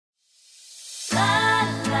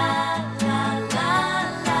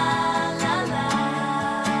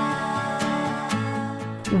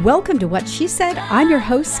Welcome to What She Said. I'm your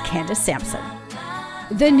host, Candace Sampson.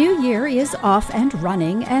 The new year is off and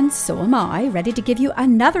running, and so am I, ready to give you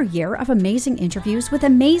another year of amazing interviews with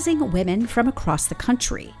amazing women from across the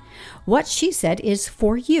country. What She Said is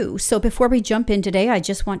for you. So before we jump in today, I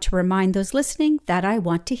just want to remind those listening that I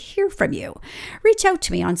want to hear from you. Reach out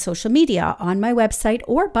to me on social media, on my website,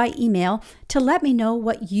 or by email to let me know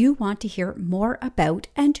what you want to hear more about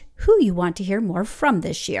and who you want to hear more from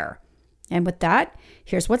this year. And with that,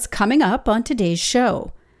 here's what's coming up on today's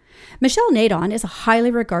show. Michelle Nadon is a highly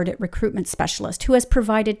regarded recruitment specialist who has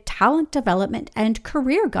provided talent development and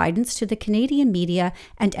career guidance to the Canadian media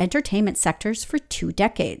and entertainment sectors for 2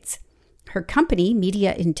 decades. Her company,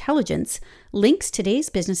 Media Intelligence, links today's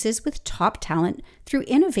businesses with top talent through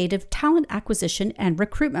innovative talent acquisition and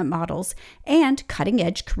recruitment models and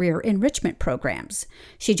cutting-edge career enrichment programs.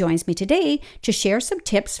 She joins me today to share some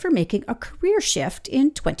tips for making a career shift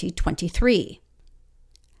in 2023.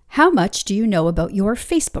 How much do you know about your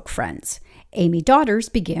Facebook friends? Amy Daughters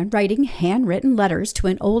began writing handwritten letters to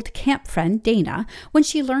an old camp friend, Dana, when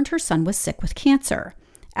she learned her son was sick with cancer.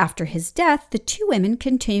 After his death, the two women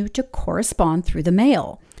continued to correspond through the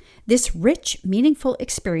mail. This rich, meaningful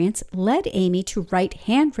experience led Amy to write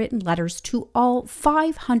handwritten letters to all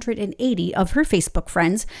 580 of her Facebook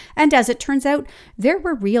friends, and as it turns out, there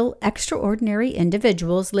were real, extraordinary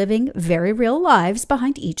individuals living very real lives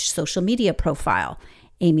behind each social media profile.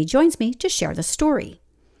 Amy joins me to share the story.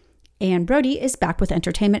 Anne Brodie is back with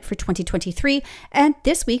entertainment for 2023, and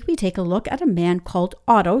this week we take a look at A Man Called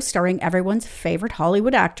Otto, starring everyone's favorite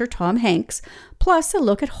Hollywood actor Tom Hanks, plus a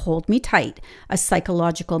look at Hold Me Tight, a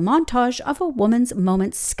psychological montage of a woman's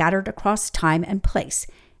moments scattered across time and place,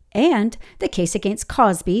 and The Case Against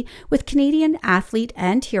Cosby with Canadian athlete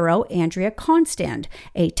and hero Andrea Constand,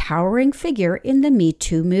 a towering figure in the Me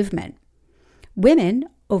Too movement. Women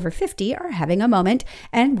over 50 are having a moment,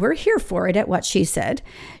 and we're here for it at What She Said.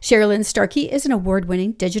 Sherilyn Starkey is an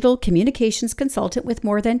award-winning digital communications consultant with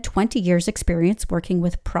more than 20 years' experience working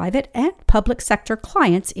with private and public sector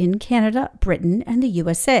clients in Canada, Britain, and the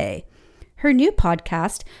USA. Her new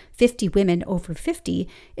podcast, 50 Women Over 50,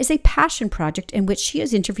 is a passion project in which she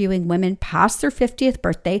is interviewing women past their 50th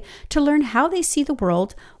birthday to learn how they see the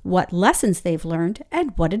world, what lessons they've learned,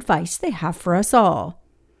 and what advice they have for us all.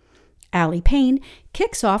 Allie Payne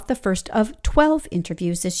kicks off the first of 12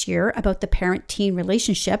 interviews this year about the parent-teen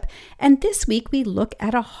relationship, and this week we look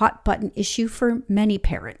at a hot-button issue for many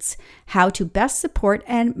parents: how to best support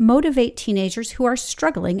and motivate teenagers who are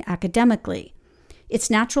struggling academically. It's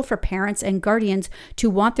natural for parents and guardians to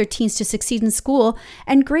want their teens to succeed in school,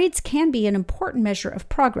 and grades can be an important measure of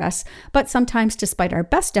progress, but sometimes, despite our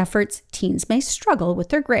best efforts, teens may struggle with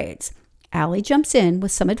their grades. Allie jumps in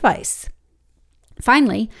with some advice.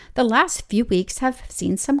 Finally, the last few weeks have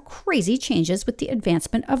seen some crazy changes with the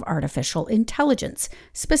advancement of artificial intelligence,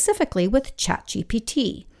 specifically with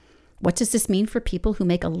ChatGPT. What does this mean for people who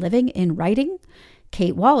make a living in writing?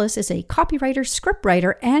 Kate Wallace is a copywriter,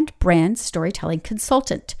 scriptwriter, and brand storytelling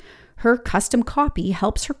consultant. Her custom copy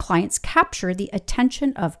helps her clients capture the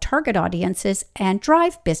attention of target audiences and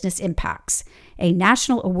drive business impacts. A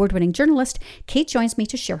national award-winning journalist, Kate joins me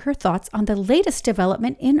to share her thoughts on the latest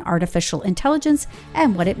development in artificial intelligence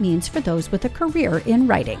and what it means for those with a career in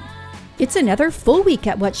writing. It's another full week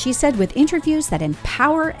at What She Said with interviews that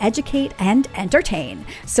empower, educate, and entertain.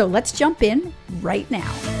 So let's jump in right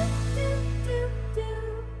now.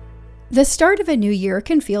 The start of a new year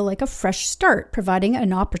can feel like a fresh start, providing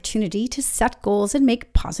an opportunity to set goals and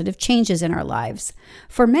make positive changes in our lives.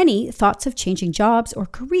 For many, thoughts of changing jobs or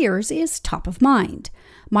careers is top of mind.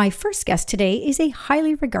 My first guest today is a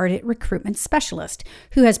highly regarded recruitment specialist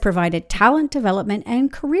who has provided talent development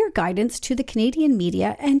and career guidance to the Canadian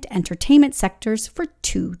media and entertainment sectors for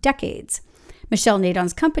 2 decades. Michelle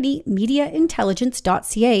Nadon's company,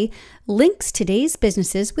 MediaIntelligence.ca, links today's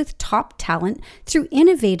businesses with top talent through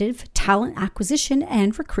innovative talent acquisition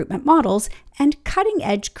and recruitment models and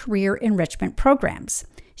cutting-edge career enrichment programs.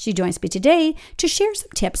 She joins me today to share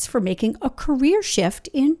some tips for making a career shift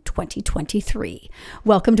in 2023.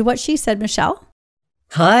 Welcome to What She Said, Michelle.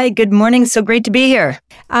 Hi, good morning. So great to be here.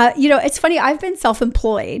 It's funny. I've been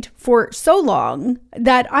self-employed for so long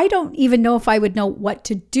that I don't even know if I would know what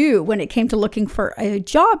to do when it came to looking for a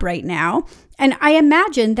job right now. And I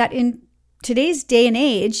imagine that in today's day and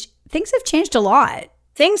age, things have changed a lot.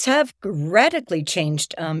 Things have radically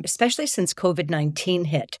changed, especially since COVID-19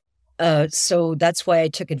 hit. So that's why I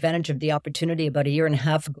took advantage of the opportunity about 1.5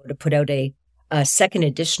 years ago to put out a second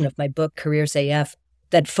edition of my book, Careers AF,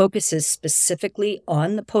 that focuses specifically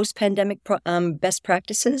on the post-pandemic best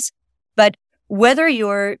practices. But whether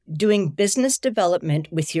you're doing business development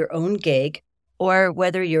with your own gig or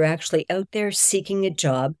whether you're actually out there seeking a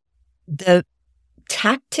job, the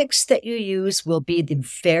tactics that you use will be the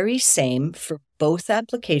very same for both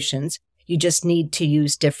applications. You just need to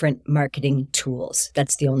use different marketing tools.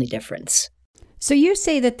 That's the only difference. So you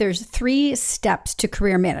say that there's 3 steps to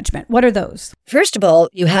career management. What are those? First of all,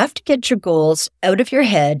 you have to get your goals out of your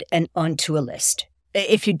head and onto a list.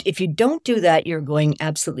 If you don't do that, you're going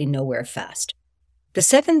absolutely nowhere fast. The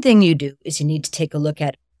second thing you do is you need to take a look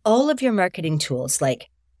at all of your marketing tools like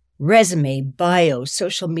resume, bio,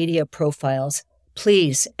 social media profiles.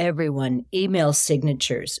 Please, everyone, email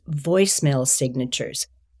signatures, voicemail signatures,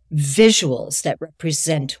 visuals that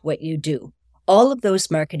represent what you do. All of those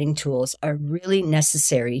marketing tools are really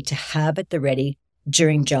necessary to have at the ready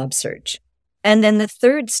during job search. And then the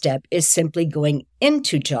third step is simply going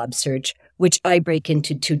into job search, which I break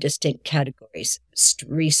into 2 distinct categories,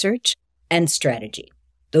 research and strategy.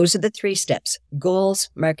 Those are the 3 steps: goals,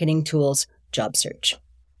 marketing tools, job search.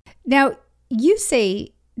 Now, you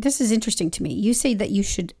say, this is interesting to me, you say that you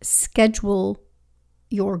should schedule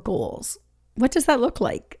your goals. What does that look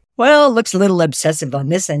like? Well, it looks a little obsessive on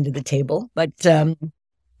this end of the table, but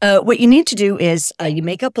what you need to do is you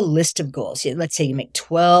make up a list of goals. Let's say you make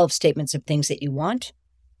 12 statements of things that you want.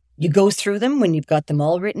 You go through them when you've got them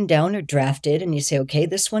all written down or drafted, and you say, okay,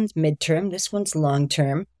 this one's midterm, this one's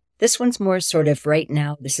long-term, this one's more sort of right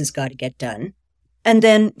now, this has got to get done. And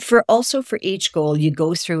then for each goal, you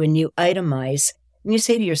go through and you itemize, and you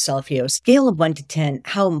say to yourself, scale of 1 to 10,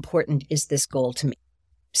 how important is this goal to me?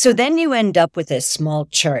 So then you end up with a small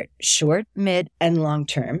chart, short, mid, and long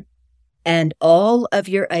term, and all of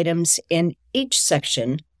your items in each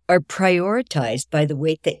section are prioritized by the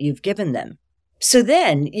weight that you've given them. So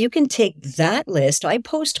then you can take that list. I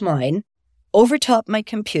post mine over top my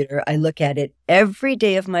computer. I look at it every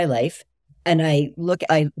day of my life, and I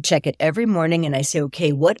check it every morning, and I say,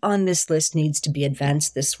 okay, what on this list needs to be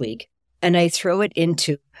advanced this week? And I throw it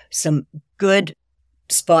into some good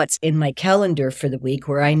spots in my calendar for the week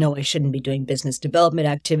where I know I shouldn't be doing business development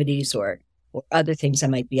activities or other things I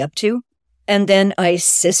might be up to. And then I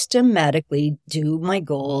systematically do my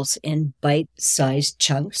goals in bite-sized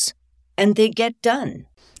chunks, and they get done.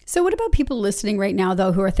 So what about people listening right now,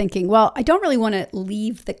 though, who are thinking, well, I don't really want to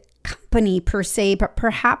leave the company per se, but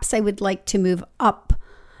perhaps I would like to move up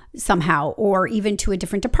somehow, or even to a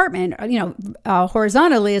different department,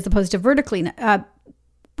 horizontally as opposed to vertically.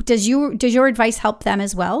 Does your advice help them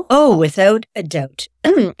as well? Oh, without a doubt.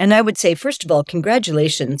 And I would say, first of all,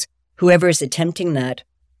 congratulations, whoever is attempting that,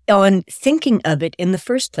 on thinking of it in the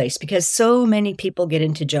first place, because so many people get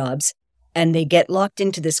into jobs and they get locked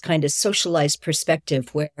into this kind of socialized perspective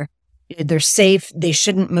where they're safe, they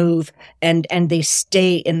shouldn't move, and they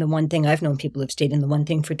stay in the one thing. I've known people who've stayed in the one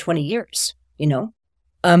thing for 20 years,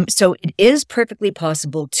 So it is perfectly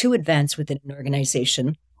possible to advance within an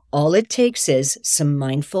organization. All it takes is some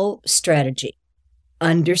mindful strategy,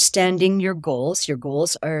 understanding your goals. Your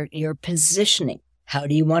goals are your positioning. How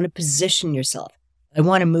do you want to position yourself? I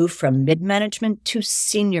want to move from mid-management to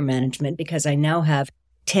senior management because I now have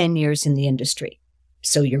 10 years in the industry.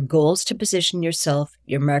 So your goals to position yourself,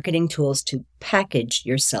 your marketing tools to package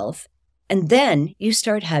yourself, and then you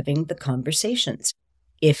start having the conversations.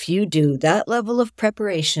 If you do that level of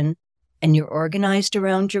preparation and you're organized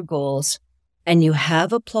around your goals, and you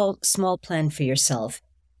have a small plan for yourself,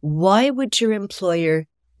 why would your employer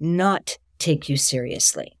not take you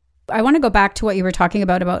seriously? I want to go back to what you were talking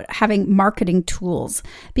about having marketing tools,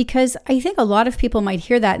 because I think a lot of people might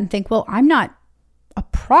hear that and think, well, I'm not a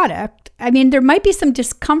product. I mean, there might be some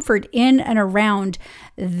discomfort in and around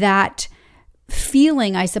that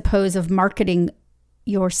feeling, I suppose, of marketing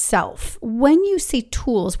yourself. When you say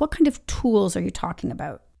tools, what kind of tools are you talking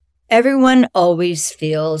about? Everyone always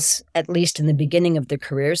feels, at least in the beginning of their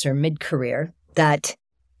careers or mid-career, that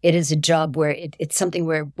it is a job where it's something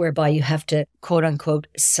whereby you have to, quote unquote,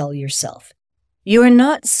 sell yourself. You are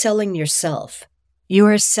not selling yourself. You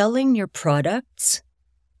are selling your products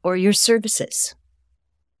or your services.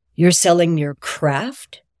 You're selling your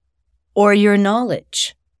craft or your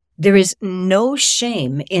knowledge. There is no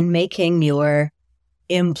shame in making your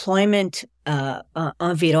employment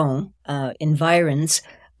environs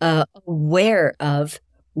aware of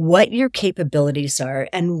what your capabilities are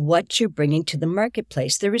and what you're bringing to the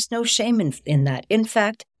marketplace. There is no shame in that. In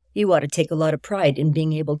fact, you ought to take a lot of pride in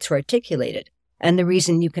being able to articulate it. And the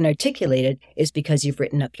reason you can articulate it is because you've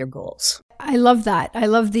written up your goals. I love that. I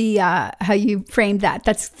love the how you framed that.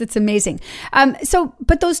 That's amazing.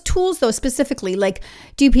 But those tools, though, specifically, like,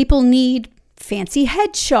 do people need fancy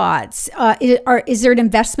headshots? Is there an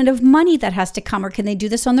investment of money that has to come, or can they do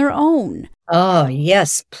this on their own? Oh,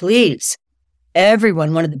 yes, please.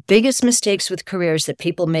 Everyone, one of the biggest mistakes with careers that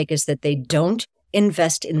people make is that they don't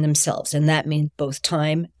invest in themselves. And that means both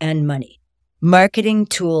time and money. Marketing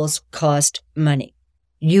tools cost money.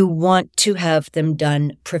 You want to have them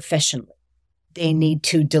done professionally. They need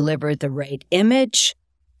to deliver the right image.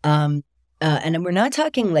 And we're not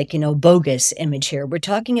talking like, bogus image here. We're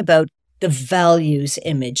talking about the values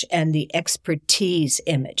image and the expertise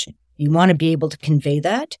image. You want to be able to convey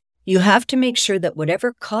that. You have to make sure that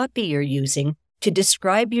whatever copy you're using to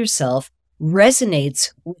describe yourself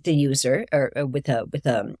resonates with the user or with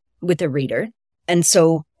a reader. And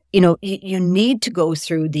so, you need to go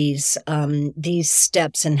through these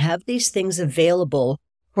steps and have these things available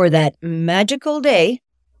for that magical day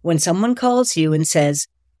when someone calls you and says,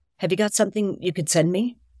 "Have you got something you could send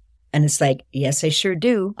me?" And it's like, "Yes, I sure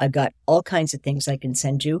do. I've got all kinds of things I can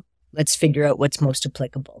send you. Let's figure out what's most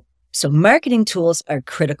applicable." So marketing tools are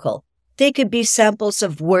critical. They could be samples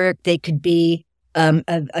of work. They could be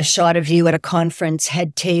a shot of you at a conference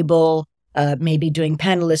head table, maybe doing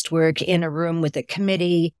panelist work in a room with a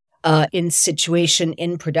committee, in situation,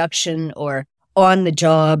 in production, or on the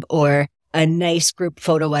job, or a nice group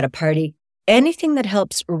photo at a party. Anything that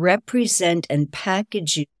helps represent and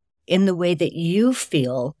package you in the way that you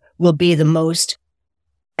feel will be the most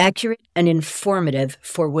accurate and informative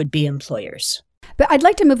for would-be employers. But I'd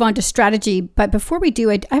like to move on to strategy. But before we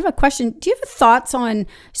do, I have a question. Do you have thoughts on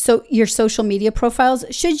your social media profiles?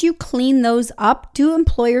 Should you clean those up? Do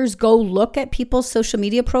employers go look at people's social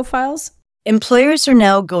media profiles? Employers are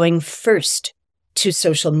now going first to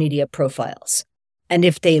social media profiles. And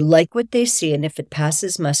if they like what they see and if it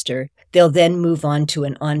passes muster, they'll then move on to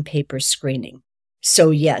an on-paper screening.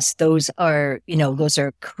 So yes, those are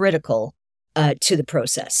critical to the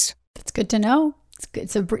process. That's good to know.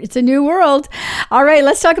 It's a new world. All right,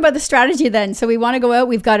 let's talk about the strategy then. So we want to go out.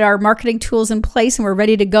 We've got our marketing tools in place and we're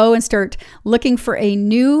ready to go and start looking for a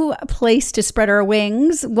new place to spread our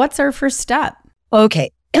wings. What's our first step?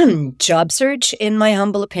 Okay. Job search, in my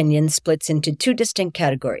humble opinion, splits into two distinct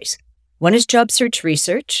categories. One is job search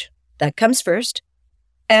research. That comes first.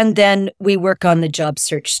 And then we work on the job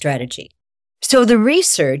search strategy. So the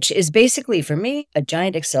research is basically, for me, a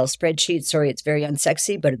giant Excel spreadsheet. Sorry, it's very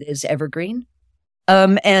unsexy, but it is evergreen.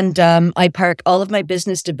 I park all of my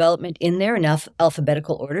business development in there in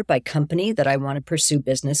alphabetical order by company that I want to pursue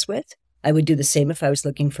business with. I would do the same if I was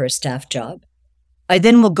looking for a staff job. I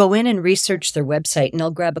then will go in and research their website, and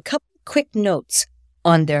I'll grab a couple quick notes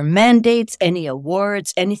on their mandates, any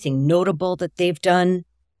awards, anything notable that they've done.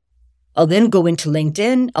 I'll then go into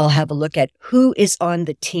LinkedIn. I'll have a look at who is on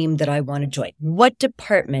the team that I want to join. What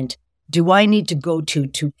department do I need to go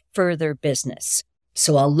to further business?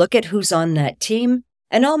 So I'll look at who's on that team,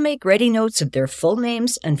 and I'll make ready notes of their full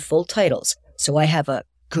names and full titles so I have a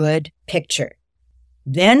good picture.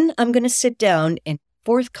 Then I'm going to sit down in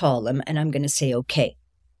fourth column and I'm going to say, okay,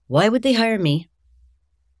 why would they hire me?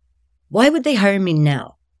 Why would they hire me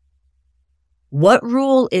now? What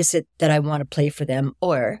role is it that I want to play for them?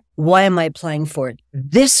 Or why am I applying for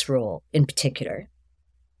this role in particular?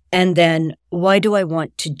 And then why do I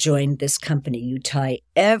want to join this company? You tie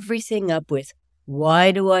everything up with,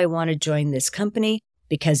 why do I want to join this company?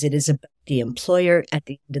 Because it is about the employer at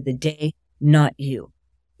the end of the day, not you.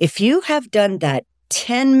 If you have done that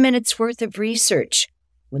 10 minutes worth of research,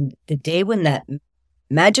 when that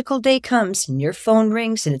magical day comes and your phone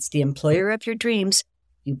rings and it's the employer of your dreams,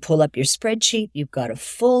 you pull up your spreadsheet, you've got a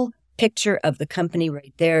full picture of the company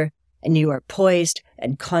right there, and you are poised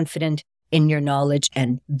and confident in your knowledge,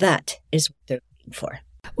 and that is what they're looking for.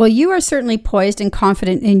 Well, you are certainly poised and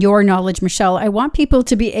confident in your knowledge, Michelle. I want people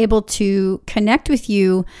to be able to connect with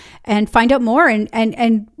you and find out more.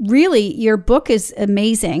 And really, your book is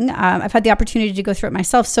amazing. I've had the opportunity to go through it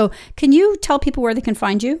myself. So can you tell people where they can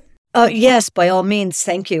find you? Yes, by all means.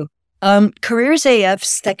 Thank you. Careers AF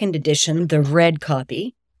second edition, the red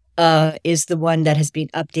copy, is the one that has been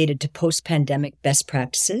updated to post-pandemic best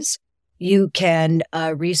practices. You can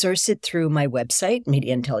resource it through my website,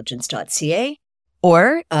 mediaintelligence.ca.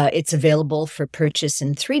 Or it's available for purchase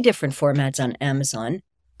in 3 different formats on Amazon,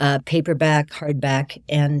 paperback, hardback,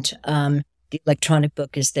 and the electronic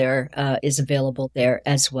book is available there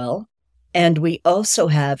as well. And we also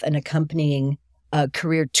have an accompanying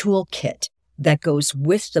career toolkit that goes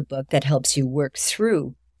with the book that helps you work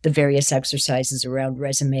through the various exercises around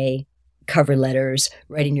resume, cover letters,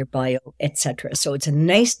 writing your bio, etc. So it's a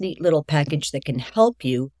nice, neat little package that can help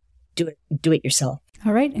you do it yourself.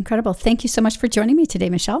 All right. Incredible. Thank you so much for joining me today,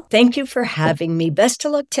 Michelle. Thank you for having me. Best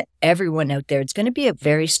of luck to everyone out there. It's going to be a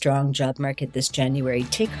very strong job market this January.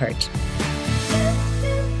 Take heart.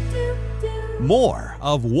 More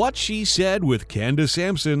of What She Said with Candace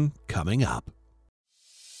Sampson coming up.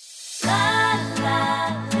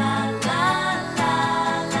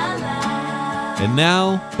 And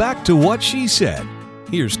now, back to what she said.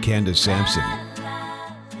 Here's Candace Sampson.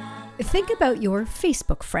 Think about your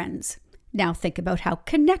Facebook friends. Now think about how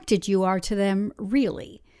connected you are to them,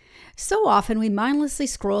 really. So often we mindlessly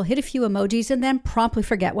scroll, hit a few emojis, and then promptly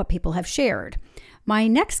forget what people have shared. My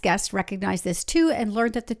next guest recognized this too and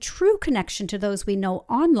learned that the true connection to those we know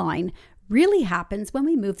online really happens when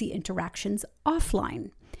we move the interactions offline.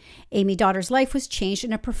 Amy Daughter's life was changed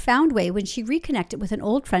in a profound way when she reconnected with an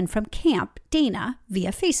old friend from camp, Dana,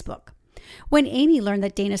 via Facebook. When Amy learned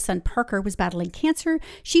that Dana's son Parker was battling cancer,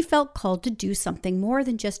 she felt called to do something more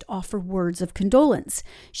than just offer words of condolence.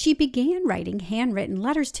 She began writing handwritten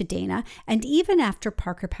letters to Dana, and even after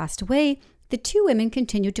Parker passed away, the two women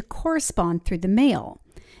continued to correspond through the mail.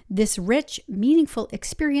 This rich, meaningful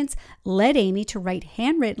experience led Amy to write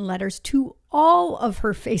handwritten letters to all of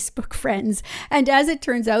her Facebook friends. And as it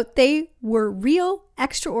turns out, they were real,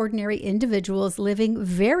 extraordinary individuals living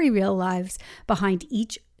very real lives behind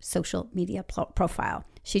each social media profile.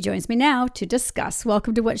 She joins me now to discuss.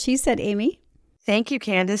 Welcome to What She Said, Amy. Thank you,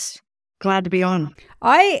 Candace. Glad to be on.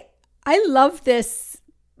 I love this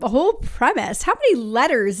whole premise. How many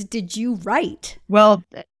letters did you write? Well,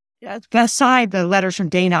 aside the letters from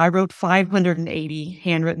Dana, I wrote 580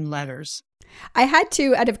 handwritten letters. I had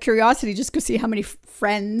to, out of curiosity, just go see how many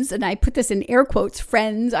friends, and I put this in air quotes,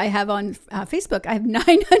 friends I have on Facebook. I have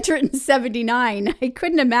 979. I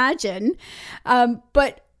couldn't imagine.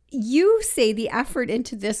 But you say the effort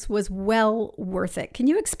into this was well worth it. Can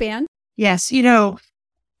you expand? Yes.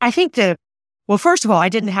 I think first of all, I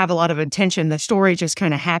didn't have a lot of intention. The story just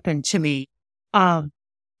kind of happened to me. But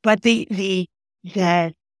I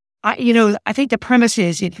think the premise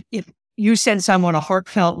is if you send someone a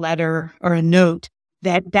heartfelt letter or a note,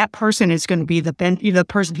 that person is going to be the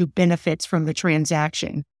person who benefits from the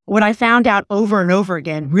transaction. What I found out over and over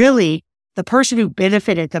again, really, the person who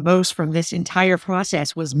benefited the most from this entire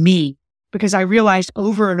process was me, because I realized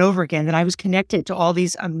over and over again that I was connected to all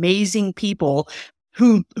these amazing people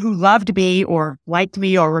who loved me or liked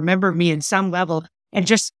me or remembered me in some level. And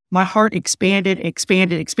just my heart expanded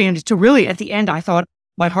to really, at the end, I thought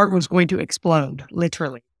my heart was going to explode,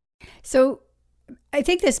 literally. So I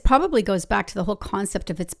think this probably goes back to the whole concept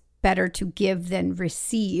of it's better to give than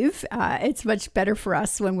receive. It's much better for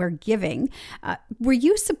us when we're giving. Were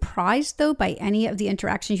you surprised, though, by any of the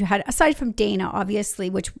interactions you had, aside from Dana, obviously,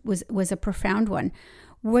 which was a profound one?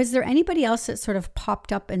 Was there anybody else that sort of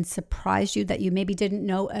popped up and surprised you that you maybe didn't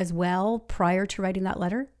know as well prior to writing that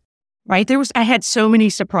letter? Right. I had so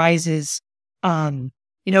many surprises, from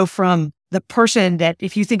the person that,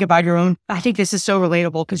 if you think about your own, I think this is so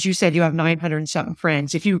relatable because you said you have 900 and something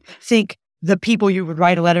friends. If you think the people you would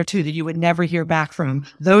write a letter to that you would never hear back from,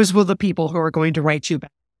 those were the people who are going to write you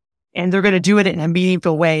back. And they're going to do it in a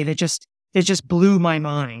meaningful way that just blew my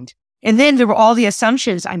mind. And then there were all the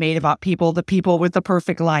assumptions I made about people, the people with the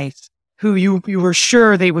perfect life, who you were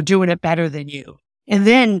sure they were doing it better than you. And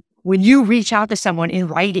then when you reach out to someone in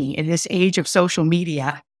writing in this age of social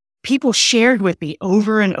media, people shared with me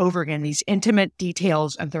over and over again these intimate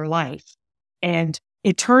details of their life. And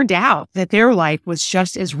it turned out that their life was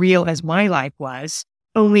just as real as my life was,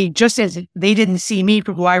 only just as they didn't see me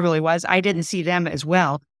for who I really was, I didn't see them as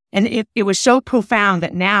well. And it was so profound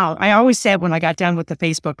that now, I always said when I got done with the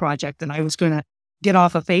Facebook project that I was going to get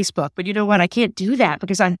off of Facebook. But you know what? I can't do that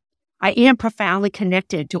because I am profoundly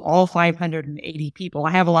connected to all 580 people.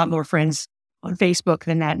 I have a lot more friends on Facebook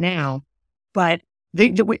than that now. But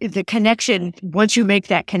the connection, once you make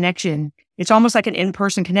that connection, it's almost like an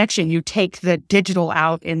in-person connection. You take the digital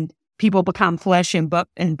out and people become flesh and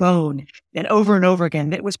bone. And over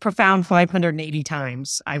again, it was profound 580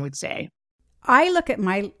 times, I would say. I look at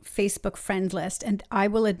my Facebook friend list and I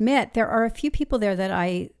will admit there are a few people there that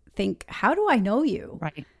I think, how do I know you?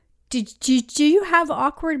 Right. Do you have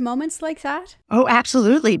awkward moments like that? Oh,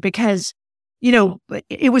 absolutely. Because,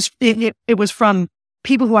 it was from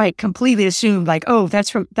people who I completely assumed like, oh,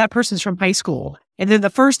 that person's from high school. And then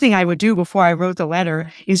the first thing I would do before I wrote the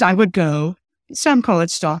letter is I would go, some call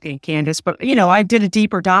it stalking, Candace, but I did a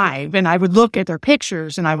deeper dive and I would look at their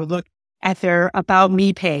pictures and I would look at their About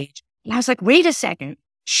Me page. And I was like, wait a second,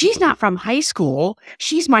 she's not from high school.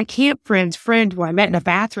 She's my camp friend's friend who I met in a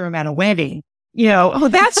bathroom at a wedding.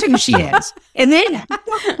 That's who she is. And then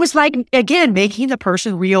it was like, again, making the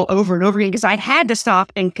person real over and over again, because I had to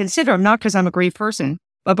stop and consider them, not because I'm a great person,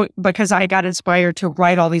 but because I got inspired to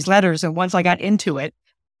write all these letters. And once I got into it,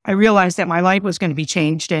 I realized that my life was going to be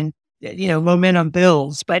changed and, momentum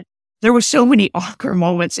builds. But there were so many awkward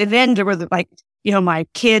moments. And then there were my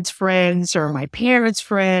kids' friends or my parents'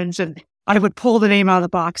 friends. And I would pull the name out of the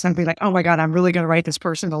box and be like, oh my God, I'm really going to write this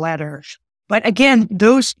person a letter. But again,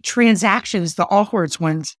 those transactions, the awkward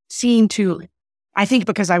ones, seem to, I think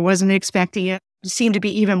because I wasn't expecting it, seemed to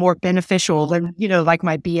be even more beneficial than, like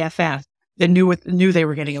my BFF that knew they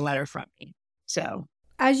were getting a letter from me. So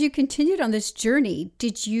as you continued on this journey,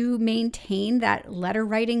 did you maintain that letter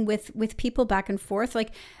writing with people back and forth?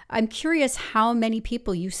 Like, I'm curious how many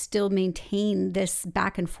people you still maintain this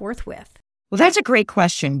back and forth with. Well, that's a great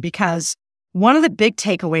question, because one of the big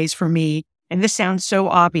takeaways for me, and this sounds so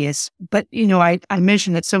obvious, but, I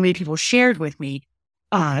mentioned that so many people shared with me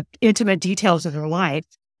intimate details of their life.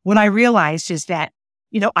 What I realized is that,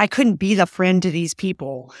 I couldn't be the friend to these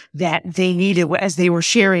people that they needed as they were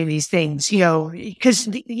sharing these things, because,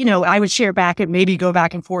 I would share back and maybe go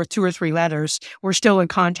back and forth 2 or 3 letters. We're still in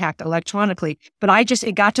contact electronically. But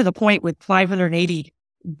it got to the point with 580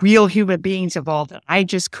 real human beings involved that I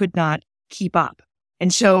just could not keep up.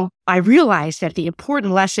 And so I realized that the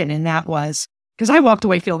important lesson in that was, because I walked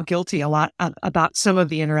away feeling guilty a lot about some of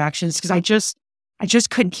the interactions, because I just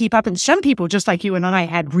couldn't keep up. And some people, just like you and I,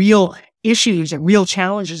 had real issues and real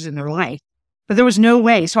challenges in their life, but there was no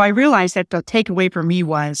way. So I realized that the takeaway for me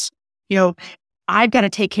was, I've got to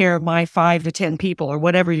take care of my 5 to 10 people, or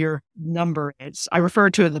whatever your number is. I refer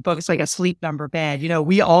to it in the book, it's like a sleep number bed.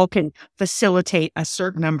 We all can facilitate a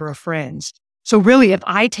certain number of friends. So really, if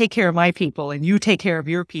I take care of my people and you take care of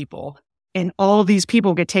your people, and all these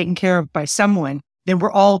people get taken care of by someone, then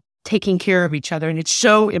we're all taking care of each other. And it's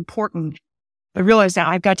so important. I realize that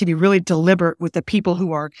I've got to be really deliberate with the people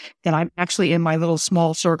that I'm actually in my little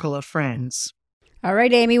small circle of friends. All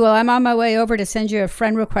right, Amy. Well, I'm on my way over to send you a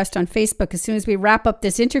friend request on Facebook as soon as we wrap up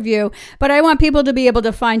this interview. But I want people to be able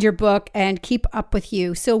to find your book and keep up with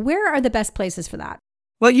you. So where are the best places for that?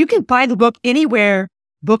 Well, you can buy the book anywhere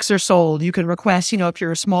books are sold. You can request, if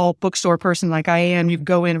you're a small bookstore person like I am, you can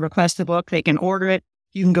go in and request the book. They can order it.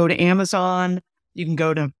 You can go to Amazon. You can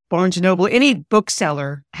go to Barnes & Noble. Any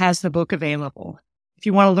bookseller has the book available. If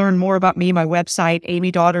you want to learn more about me, my website,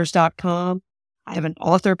 amydaughters.com. I have an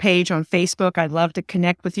author page on Facebook. I'd love to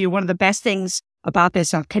connect with you. One of the best things about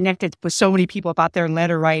this, I've connected with so many people about their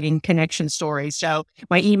letter writing connection stories. So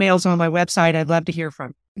my email's on my website. I'd love to hear from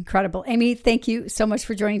you. Incredible. Amy, thank you so much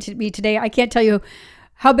for joining me today. I can't tell you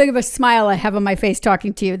how big of a smile I have on my face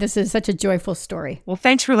talking to you. This is such a joyful story. Well,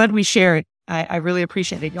 thanks for letting me share it. I really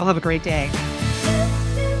appreciate it. Y'all have a great day.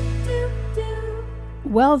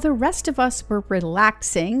 Well, the rest of us were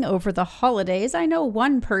relaxing over the holidays. I know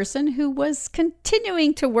one person who was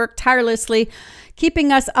continuing to work tirelessly,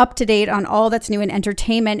 keeping us up to date on all that's new in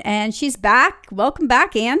entertainment. And she's back. Welcome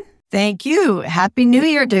back, Anne. Thank you. Happy New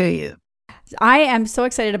Year to you. I am so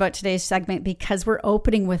excited about today's segment because we're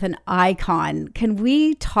opening with an icon. Can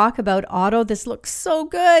we talk about Otto? This looks so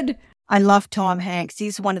good. I love Tom Hanks.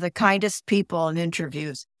 He's one of the kindest people in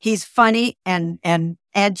interviews. He's funny and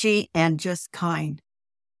edgy and just kind.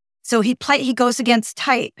 So he goes against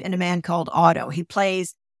type in A Man Called Otto. He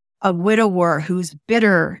plays a widower who's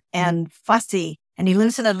bitter and fussy, and he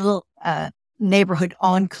lives in a little neighborhood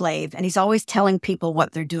enclave, and he's always telling people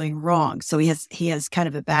what they're doing wrong. So he has kind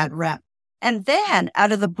of a bad rep. And then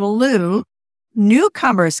out of the blue,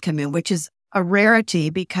 newcomers come in, which is a rarity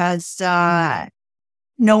because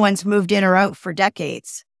no one's moved in or out for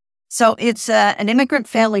decades. So it's an immigrant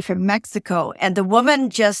family from Mexico, and the woman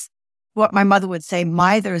just, what my mother would say,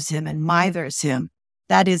 mithers him.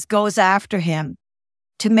 That is, goes after him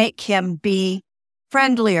to make him be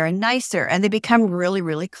friendlier and nicer. And they become really,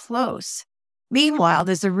 really close. Meanwhile,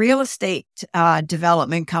 there's a real estate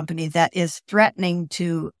development company that is threatening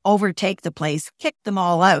to overtake the place, kick them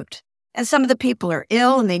all out. And some of the people are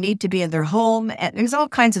ill and they need to be in their home. And there's all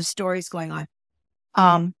kinds of stories going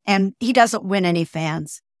on. And he doesn't win any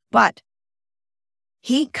fans, but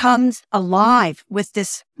he comes alive with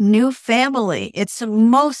this new family. It's the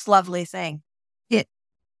most lovely thing.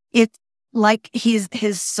 It's like his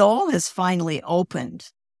soul has finally opened.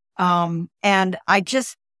 And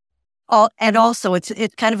also it's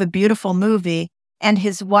kind of a beautiful movie. And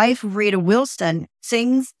his wife, Rita Wilson,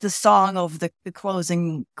 sings the song over the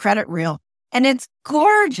closing credit reel. And it's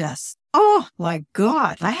gorgeous. Oh my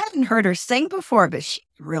God. I hadn't heard her sing before, but she's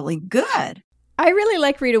really good. I really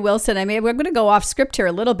like Rita Wilson. I mean, we're going to go off script here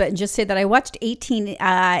a little bit and just say that I watched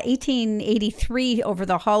 1883 over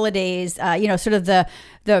the holidays, sort of the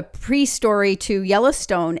pre-story to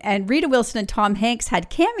Yellowstone. And Rita Wilson and Tom Hanks had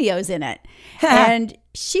cameos in it. And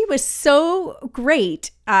she was so great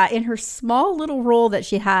in her small little role that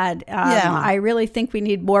she had. I really think we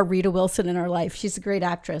need more Rita Wilson in our life. She's a great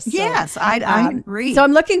actress. Yes, I agree. So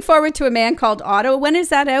I'm looking forward to A Man Called Otto. When is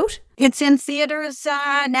that out? It's in theaters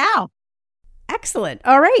now. Excellent.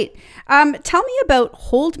 All right. Tell me about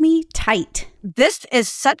Hold Me Tight. This is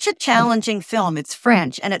such a challenging film. It's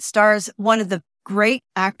French, and it stars one of the great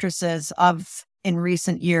actresses in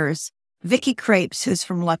recent years, Vicky Krieps, who's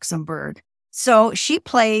from Luxembourg. So she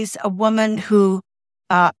plays a woman who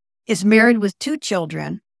is married with 2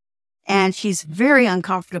 children, and she's very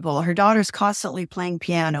uncomfortable. Her daughter's constantly playing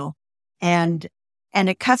piano, and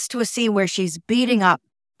it cuts to a scene where she's beating up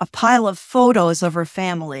a pile of photos of her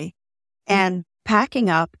family and packing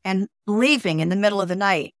up and leaving in the middle of the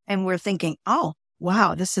night. And we're thinking, oh,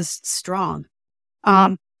 wow, this is strong.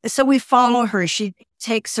 So we follow her. She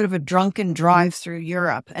takes sort of a drunken drive through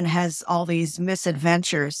Europe and has all these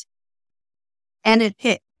misadventures. And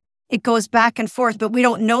it goes back and forth, but we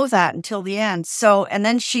don't know that until the end. So, and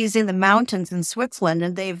then she's in the mountains in Switzerland,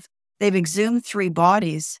 and they've exhumed 3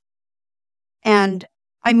 bodies. And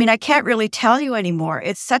I mean, I can't really tell you anymore.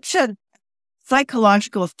 It's such a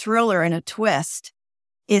psychological thriller and a twist.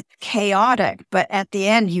 It's chaotic, but at the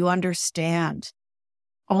end, you understand.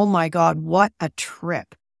 Oh my God, what a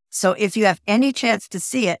trip. So if you have any chance to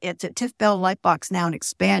see it, it's at TIFF Bell Lightbox now and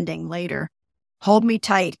expanding later. Hold Me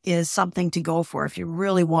Tight is something to go for if you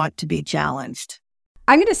really want to be challenged.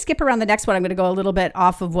 I'm going to skip around the next one. I'm going to go a little bit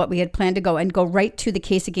off of what we had planned to go and go right to the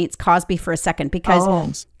case against Cosby for a second,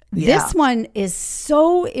 because this one is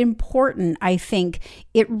so important, I think.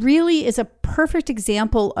 It really is a perfect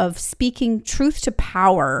example of speaking truth to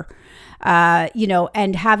power,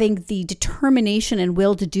 and having the determination and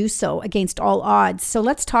will to do so against all odds. So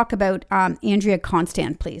let's talk about Andrea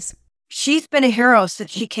Constand, please. She's been a hero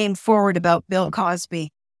since she came forward about Bill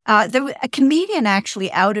Cosby. A comedian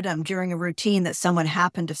actually outed him during a routine that someone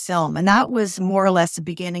happened to film. And that was more or less the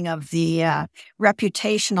beginning of the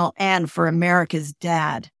reputational end for America's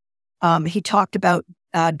Dad. He talked about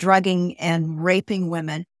drugging and raping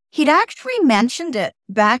women. He'd actually mentioned it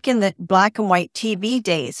back in the black and white TV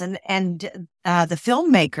days. And the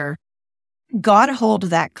filmmaker got a hold of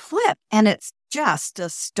that clip. And it's just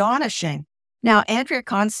astonishing. Now, Andrea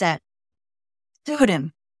Constand sued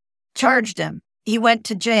him, charged him. He went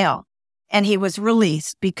to jail, and he was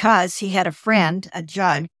released because he had a friend, a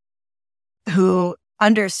judge, who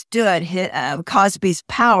understood Cosby's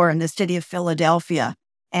power in the city of Philadelphia.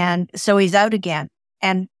 And so he's out again.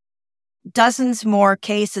 And dozens more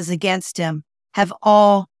cases against him have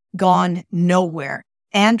all gone nowhere.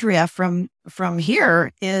 Andrea from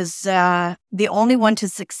here is the only one to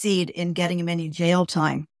succeed in getting him any jail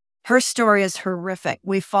time. Her story is horrific.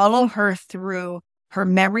 We follow her through her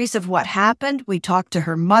memories of what happened. We talk to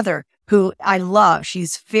her mother, who I love.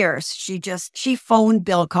 She's fierce. She phoned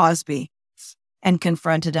Bill Cosby and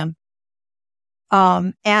confronted him.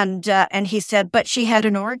 And he said, but she had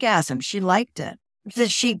an orgasm. She liked it.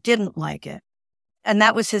 She didn't like it. And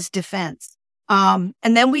that was his defense. And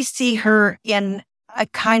then we see her in a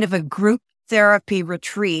kind of a group therapy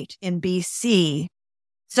retreat in BC.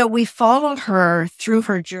 So we followed her through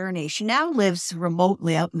her journey. She now lives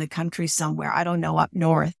remotely out in the country somewhere. I don't know, up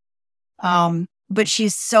north. But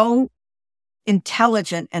she's so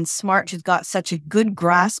intelligent and smart. She's got such a good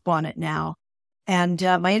grasp on it now. And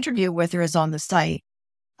my interview with her is on the site.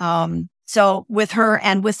 So with her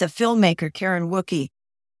and with the filmmaker, Karen Wookie.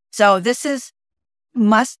 So this is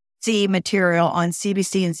must-see material on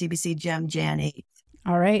CBC and CBC Gem Jan 8th.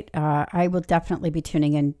 All right. I will definitely be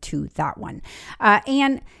tuning into that one.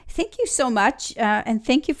 Anne, thank you so much. And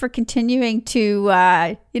thank you for continuing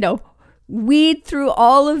to, weed through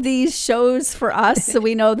all of these shows for us so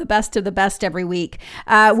we know the best of the best every week.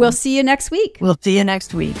 We'll see you next week. We'll see you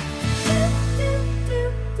next week.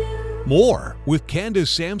 More with Candace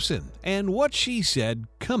Sampson and What She Said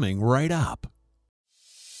coming right up.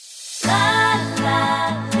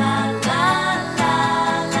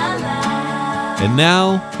 And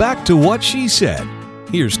now, back to What She Said.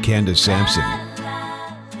 Here's Candace Sampson.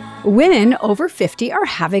 Women over 50 are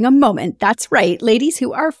having a moment. That's right. Ladies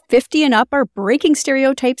who are 50 and up are breaking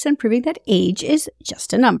stereotypes and proving that age is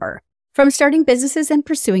just a number. From starting businesses and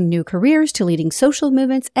pursuing new careers to leading social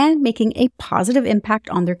movements and making a positive impact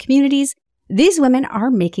on their communities, these women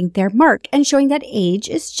are making their mark and showing that age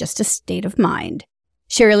is just a state of mind.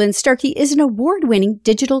 Sherilyn Starkey is an award-winning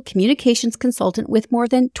digital communications consultant with more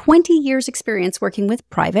than 20 years' experience working with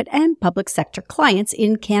private and public sector clients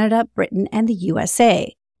in Canada, Britain, and the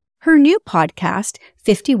USA. Her new podcast,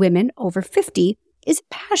 50 Women Over 50, is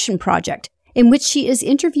a passion project in which she is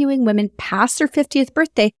interviewing women past their 50th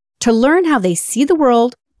birthday to learn how they see the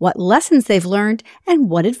world, what lessons they've learned,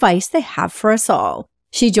 and what advice they have for us all.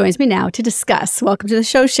 She joins me now to discuss. Welcome to the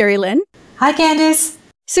show, Sherilyn. Hi, Candace.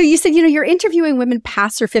 So you said, you're interviewing women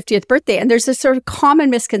past their 50th birthday, and there's this sort of common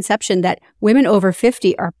misconception that women over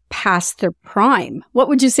 50 are past their prime. What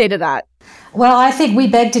would you say to that? Well, I think we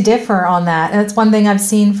beg to differ on that. That's one thing I've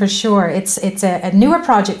seen for sure. It's a newer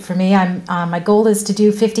project for me. My goal is to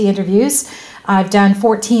do 50 interviews. I've done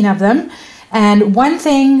 14 of them. And one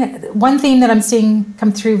theme that I'm seeing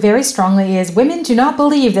come through very strongly is women do not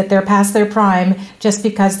believe that they're past their prime just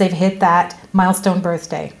because they've hit that milestone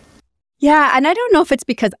birthday. Yeah, and I don't know if it's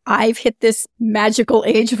because I've hit this magical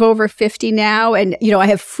age of over 50 now and, I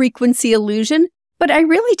have frequency illusion, but I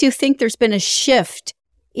really do think there's been a shift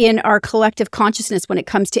in our collective consciousness when it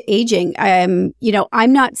comes to aging. I'm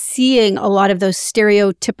not seeing a lot of those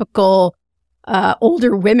stereotypical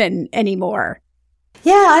older women anymore.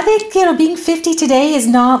 Yeah, I think, being 50 today is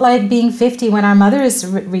not like being 50 when our mothers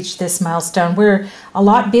reached this milestone. We're a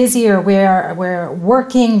lot busier. We're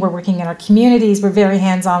working in our communities. We're very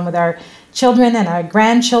hands-on with our children and our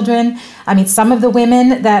grandchildren. I mean, some of the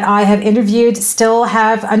women that I have interviewed still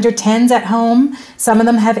have under 10s at home. Some of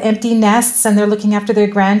them have empty nests and they're looking after their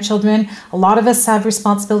grandchildren. A lot of us have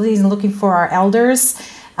responsibilities and looking for our elders.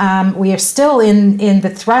 We are still in the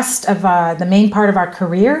thrust of the main part of our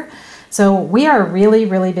career. So we are really,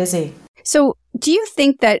 really busy. So do you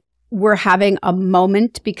think that we're having a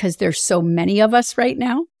moment because there's so many of us right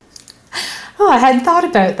now? Oh, I hadn't thought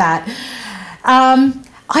about that.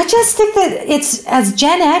 I just think that it's as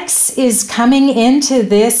Gen X is coming into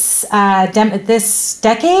this this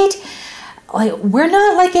decade, like we're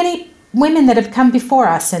not like any women that have come before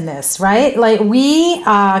us in this, right? Like we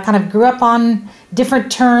kind of grew up on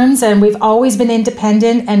different terms and we've always been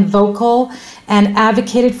independent and vocal and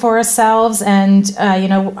advocated for ourselves. And,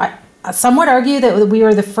 some would argue that we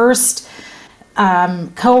were the first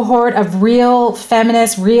cohort of real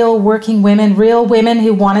feminists, real working women, real women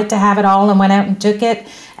who wanted to have it all and went out and took it.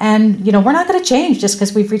 And, we're not going to change just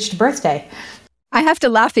because we've reached a birthday. I have to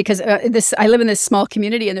laugh because I live in this small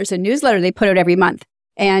community and there's a newsletter they put out every month.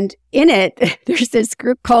 And in it, there's this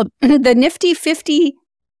group called the Nifty 50,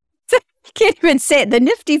 I can't even say it, the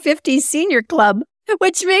Nifty 50 Senior Club,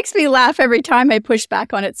 which makes me laugh every time I push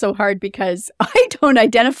back on it so hard because I don't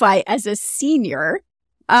identify as a senior.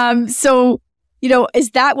 So,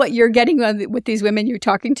 is that what you're getting with these women you're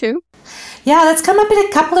talking to? Yeah, that's come up in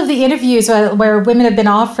a couple of the interviews where women have been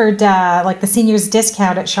offered like the seniors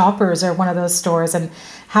discount at Shoppers or one of those stores and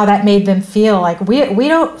how that made them feel. Like we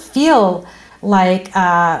don't feel like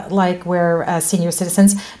we're senior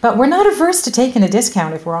citizens, but we're not averse to taking a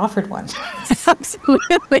discount if we're offered one.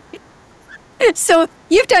 Absolutely. So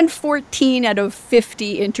you've done 14 out of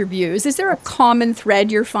 50 interviews. Is there a common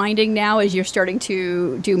thread you're finding now as you're starting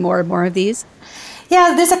to do more and more of these?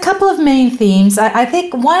 Yeah, there's a couple of main themes. I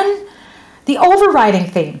think one, the overriding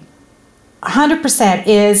theme, 100%,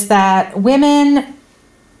 is that women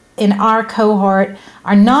in our cohort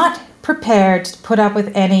are not prepared to put up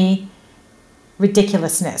with any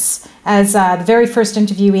ridiculousness. As the very first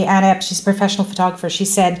interviewee, Anna Epps, she's a professional photographer, she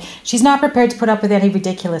said she's not prepared to put up with any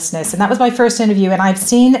ridiculousness. And that was my first interview, and I've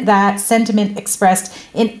seen that sentiment expressed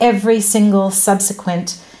in every single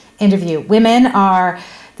subsequent interview. Women are,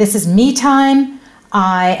 this is me time.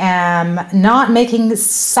 I am not making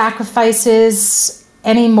sacrifices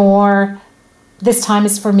anymore. This time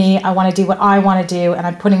is for me. I want to do what I want to do, and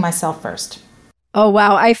I'm putting myself first. Oh,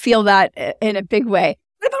 wow. I feel that in a big way.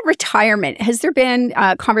 What about retirement? Has there been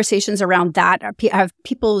conversations around that? Have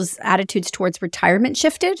people's attitudes towards retirement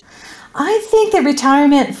shifted? I think that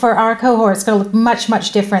retirement for our cohort is going to look much,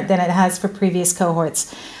 much different than it has for previous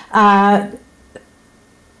cohorts.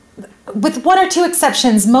 With one or two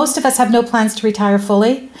exceptions, most of us have no plans to retire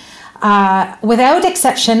fully. Without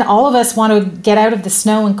exception, all of us want to get out of the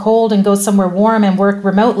snow and cold and go somewhere warm and work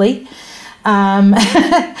remotely. And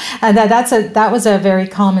that was a very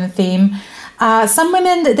common theme. Some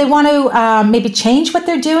women, they want to maybe change what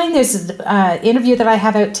they're doing. There's an interview that I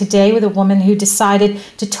have out today with a woman who decided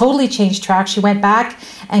to totally change track. She went back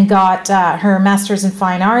and got her master's in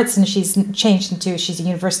fine arts, and she's a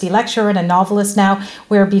university lecturer and a novelist now,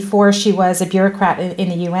 where before she was a bureaucrat in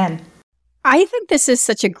the UN. I think this is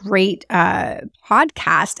such a great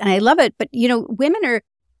podcast, and I love it. But,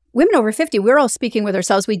 women over 50, we're all speaking with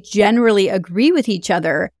ourselves. We generally agree with each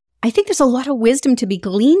other. I think there's a lot of wisdom to be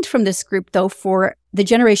gleaned from this group, though, for the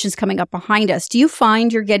generations coming up behind us. Do you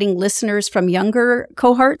find you're getting listeners from younger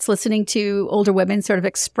cohorts listening to older women sort of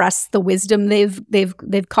express the wisdom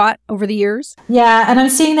they've caught over the years? Yeah, and I'm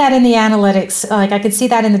seeing that in the analytics. Like I could see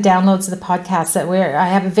that in the downloads of the podcast that I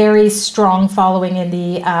have a very strong following in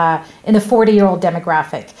the 40-year-old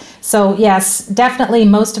demographic. So yes, definitely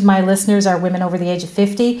most of my listeners are women over the age of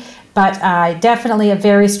 50. But definitely a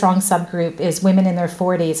very strong subgroup is women in their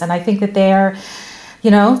 40s. And I think that they're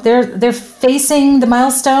facing the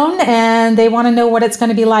milestone and they want to know what it's going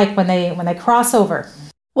to be like when they cross over.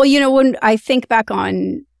 Well, when I think back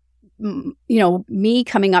on, me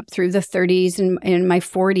coming up through the 30s and in my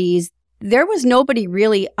 40s, there was nobody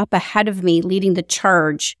really up ahead of me leading the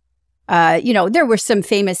charge. There were some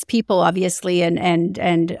famous people, obviously,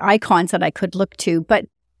 and icons that I could look to, but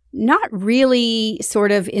not really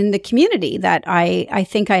sort of in the community that I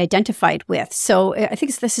think I identified with. So I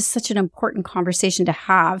think this is such an important conversation to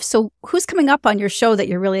have. So who's coming up on your show that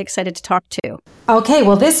you're really excited to talk to? Okay,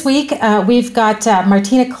 well, this week we've got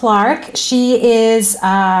Martina Clark. She is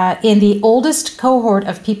in the oldest cohort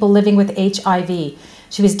of people living with HIV.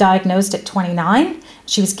 She was diagnosed at 29.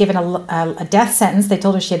 She was given a death sentence. They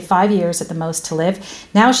told her she had 5 years at the most to live.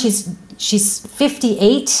 Now she's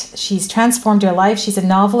 58. She's transformed her life. She's a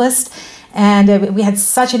novelist. And we had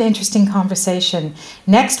such an interesting conversation.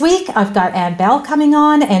 Next week, I've got Ann Bell coming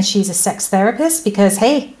on, and she's a sex therapist because,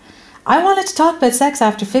 hey, I wanted to talk about sex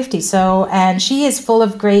after 50. And she is full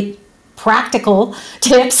of great practical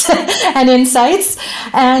tips and insights.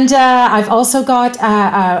 And I've also got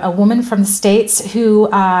a woman from the States who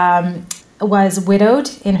was widowed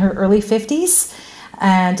in her early 50s,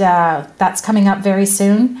 and that's coming up very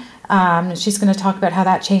soon. She's going to talk about how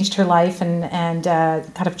that changed her life and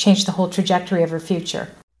kind of changed the whole trajectory of her future.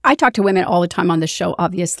 I talk to women all the time on the show,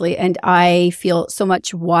 obviously, and I feel so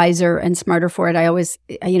much wiser and smarter for it. I always,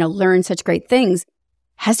 learn such great things.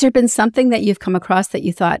 Has there been something that you've come across that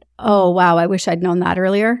you thought, oh, wow, I wish I'd known that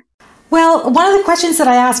earlier? Well, one of the questions that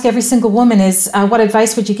I ask every single woman is, what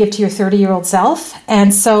advice would you give to your 30-year-old self?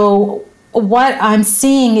 And so what I'm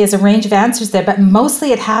seeing is a range of answers there, but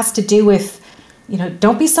mostly it has to do with,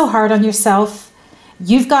 don't be so hard on yourself.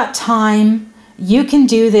 You've got time. You can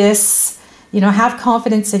do this. Have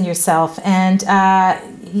confidence in yourself. And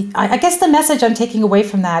I guess the message I'm taking away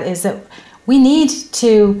from that is that we need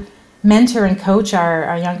to mentor and coach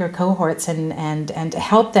our younger cohorts and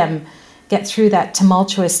help them get through that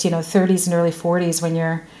tumultuous, 30s and early 40s when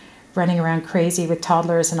you're running around crazy with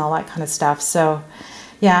toddlers and all that kind of stuff. So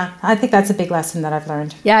yeah, I think that's a big lesson that I've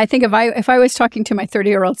learned. Yeah, I think if I was talking to my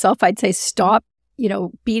 30-year-old self, I'd say stop,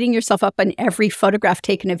 beating yourself up on every photograph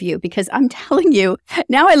taken of you, because I'm telling you,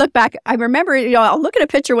 now I look back, I remember, I'll look at a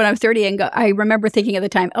picture when I'm 30 and go, I remember thinking at the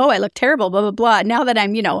time, oh, I look terrible, blah, blah, blah. Now that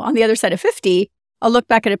I'm, on the other side of 50, I'll look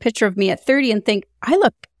back at a picture of me at 30 and think, I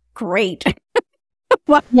look great.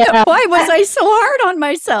 Why was I so hard on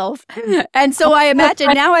myself? And so I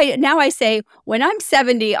imagine now I say, when I'm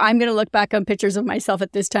 70, I'm going to look back on pictures of myself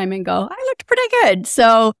at this time and go, I looked pretty good.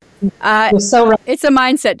 So, so right. It's a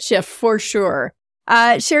mindset shift for sure.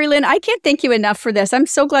 Sherry Lynn, I can't thank you enough for this. I'm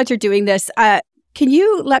so glad you're doing this. Can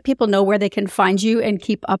you let people know where they can find you and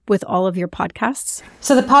keep up with all of your podcasts?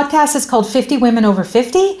 So the podcast is called 50 Women Over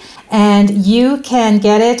 50, and you can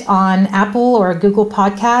get it on Apple or Google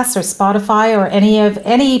Podcasts or Spotify or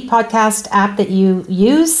any podcast app that you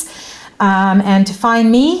use. And to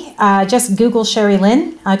find me, just Google Sherry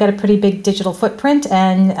Lynn. I got a pretty big digital footprint,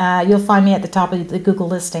 and you'll find me at the top of the Google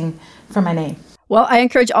listing for my name. Well, I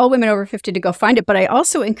encourage all women over 50 to go find it, but I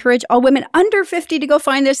also encourage all women under 50 to go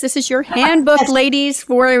find this. This is your handbook, ladies,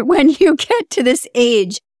 for when you get to this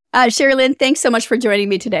age. Sherry Lynn, thanks so much for joining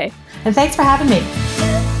me today. And thanks for having me.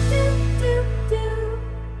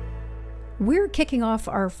 We're kicking off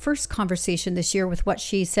our first conversation this year with What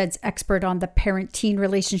She Said's expert on the parent-teen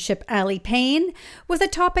relationship, Allie Payne, with a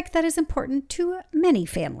topic that is important to many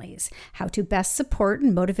families: how to best support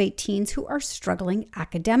and motivate teens who are struggling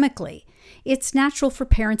academically. It's natural for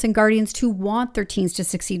parents and guardians to want their teens to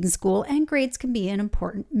succeed in school, and grades can be an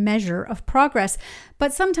important measure of progress.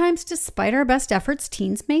 But sometimes, despite our best efforts,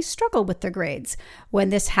 teens may struggle with their grades. When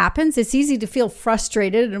this happens, it's easy to feel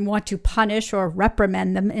frustrated and want to punish or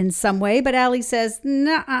reprimand them in some way. But Allie says,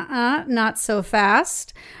 not so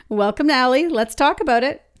fast. Welcome, Allie. Let's talk about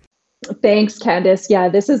it. Thanks, Candace. Yeah,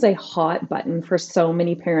 this is a hot button for so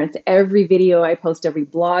many parents. Every video I post, every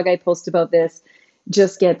blog I post about this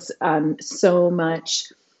just gets so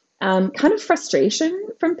much kind of frustration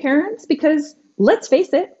from parents because, let's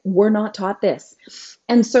face it, we're not taught this.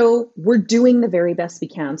 And so we're doing the very best we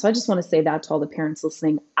can. So I just want to say that to all the parents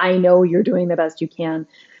listening. I know you're doing the best you can.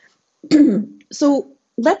 So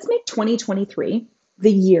let's make 2023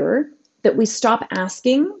 the year that we stop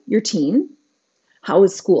asking your teen, how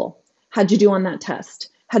was school? How'd you do on that test?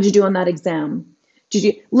 How'd you do on that exam?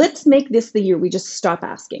 Let's make this the year we just stop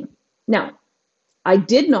asking. Now, I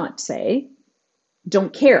did not say,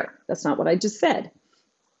 don't care. That's not what I just said.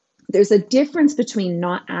 There's a difference between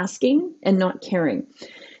not asking and not caring.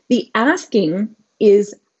 The asking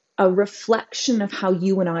is a reflection of how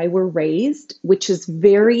you and I were raised, which is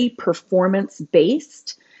very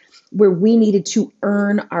performance-based, where we needed to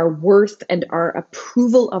earn our worth and our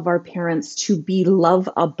approval of our parents to be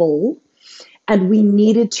lovable. And we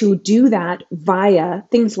needed to do that via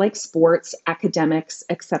things like sports, academics,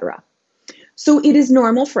 etc. So it is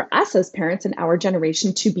normal for us as parents in our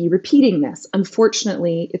generation to be repeating this.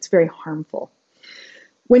 Unfortunately, it's very harmful.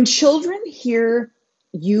 When children hear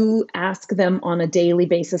you ask them on a daily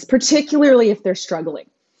basis, particularly if they're struggling,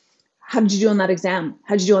 how did you do on that exam?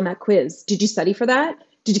 How did you do on that quiz? Did you study for that?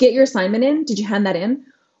 Did you get your assignment in? Did you hand that in?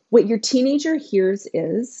 What your teenager hears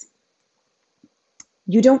is,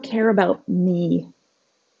 you don't care about me.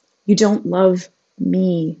 You don't love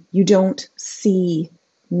me. You don't see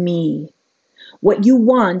me. What you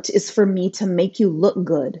want is for me to make you look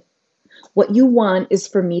good. What you want is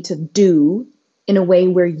for me to do in a way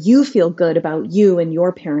where you feel good about you and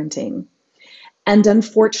your parenting. And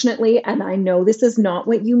unfortunately, and I know this is not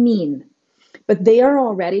what you mean, but they are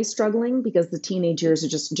already struggling because the teenage years are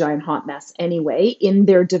just a giant hot mess anyway in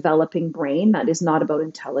their developing brain. That is not about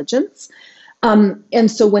intelligence.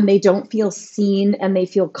 And so when they don't feel seen and they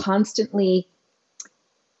feel constantly,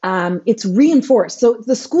 it's reinforced. So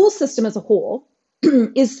the school system as a whole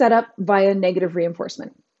is set up via negative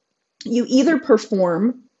reinforcement. You either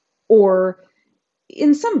perform, or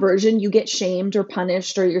in some version, you get shamed or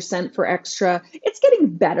punished, or you're sent for extra. It's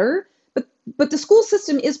getting better, but the school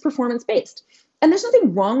system is performance-based. And there's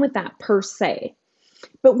nothing wrong with that per se.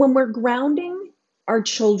 But when we're grounding our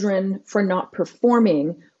children for not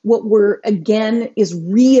performing, what we're, again, is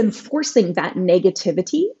reinforcing that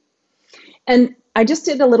negativity. And I just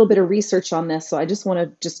did a little bit of research on this, so I just want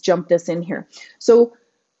to just jump this in here. So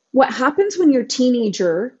what happens when your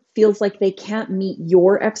teenager feels like they can't meet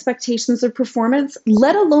your expectations of performance,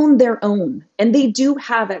 let alone their own, and they do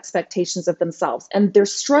have expectations of themselves, and they're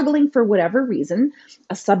struggling for whatever reason,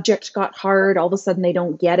 a subject got hard, all of a sudden they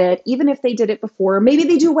don't get it, even if they did it before, maybe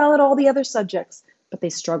they do well at all the other subjects, but they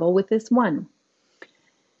struggle with this one.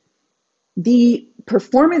 The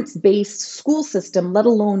performance-based school system, let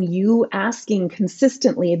alone you asking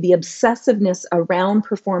consistently, the obsessiveness around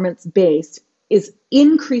performance-based is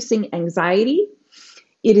increasing anxiety.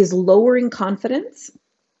 It is lowering confidence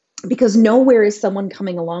because nowhere is someone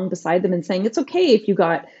coming along beside them and saying, it's okay if you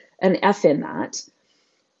got an F in that.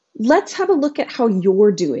 Let's have a look at how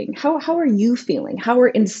you're doing. How are you feeling?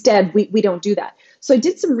 Instead, we don't do that. So I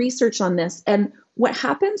did some research on this, and what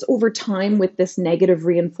happens over time with this negative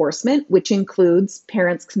reinforcement, which includes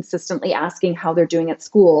parents consistently asking how they're doing at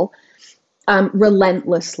school,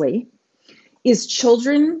 relentlessly, is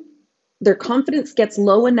children, their confidence gets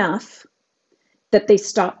low enough that they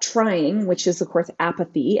stop trying, which is, of course,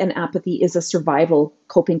 apathy. And apathy is a survival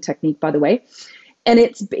coping technique, by the way. And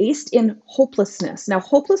it's based in hopelessness. Now,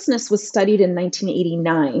 hopelessness was studied in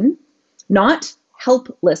 1989, not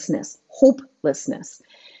helplessness, hopelessness.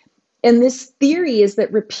 And this theory is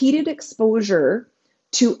that repeated exposure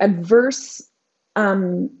to adverse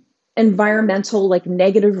environmental, like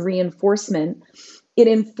negative reinforcement, it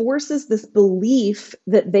enforces this belief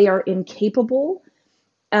that they are incapable,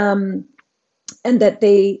 and that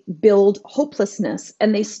they build hopelessness,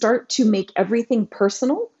 and they start to make everything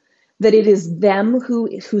personal, that it is them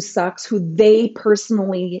who sucks, who they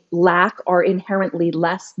personally lack, are inherently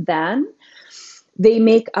less than. They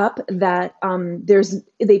make up that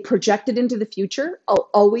they project it into the future. I'll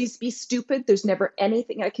always be stupid. There's never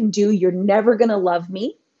anything I can do. You're never going to love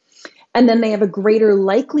me. And then they have a greater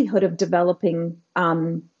likelihood of developing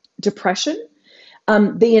depression.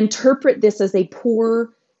 They interpret this as a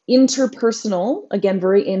poor interpersonal, again,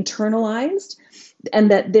 very internalized,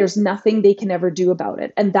 and that there's nothing they can ever do about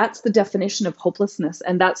it. And that's the definition of hopelessness.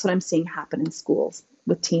 And that's what I'm seeing happen in schools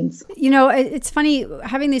with teens. You know, it's funny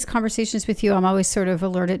having these conversations with you. I'm always sort of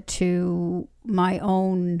alerted to my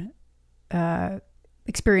own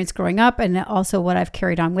experience growing up, and also what I've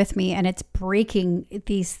carried on with me. And it's breaking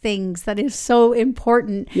these things that is so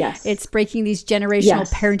important. Yes. It's breaking these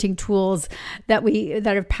generational parenting tools that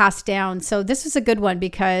are passed down. So this is a good one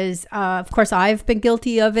because, of course, I've been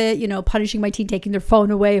guilty of it, you know, punishing my teen, taking their phone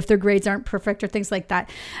away if their grades aren't perfect or things like that.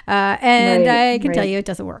 And I can tell you it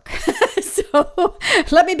doesn't work. So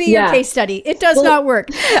let me be your case study. It does not work.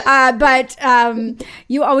 But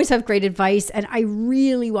you always have great advice. And I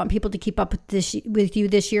really want people to keep up with you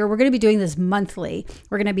this year. We're going to be doing this monthly.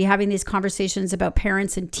 We're going to be having these conversations about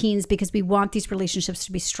parents and teens because we want these relationships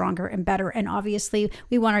to be stronger and better. And obviously,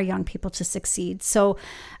 we want our young people to succeed. So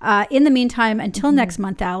in the meantime, until next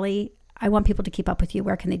month, Allie, I want people to keep up with you.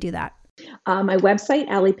 Where can they do that? My website,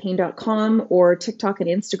 alliepayne.com, or TikTok and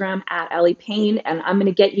Instagram at alliepayne. And I'm going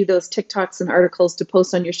to get you those TikToks and articles to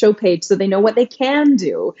post on your show page so they know what they can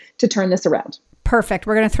do to turn this around. Perfect.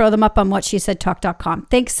 We're going to throw them up on whatshesaidtalk.com.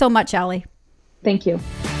 Thanks so much, Allie. Thank you.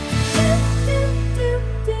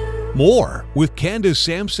 More with Candace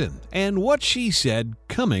Sampson and What She Said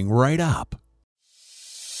coming right up.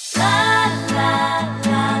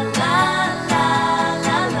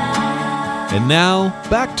 And now,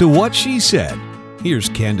 back to What She Said. Here's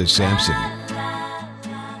Candace Sampson.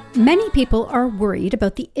 Many people are worried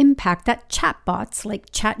about the impact that chatbots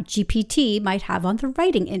like ChatGPT might have on the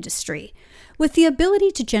writing industry. With the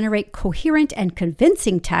ability to generate coherent and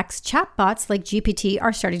convincing text, chatbots like GPT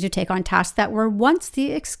are starting to take on tasks that were once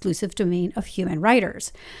the exclusive domain of human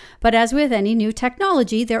writers. But as with any new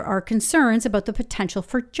technology, there are concerns about the potential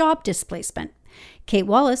for job displacement. Kate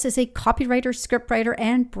Wallace is a copywriter, scriptwriter,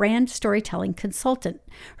 and brand storytelling consultant.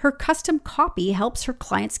 Her custom copy helps her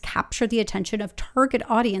clients capture the attention of target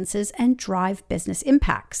audiences and drive business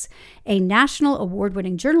impacts. A national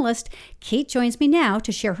award-winning journalist, Kate joins me now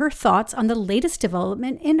to share her thoughts on the latest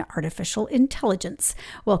development in artificial intelligence.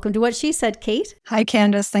 Welcome to What She Said, Kate. Hi,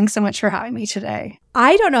 Candace. Thanks so much for having me today.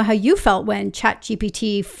 I don't know how you felt when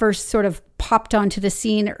ChatGPT first sort of popped onto the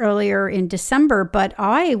scene earlier in December, but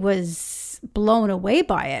I was blown away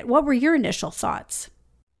by it. What were your initial thoughts?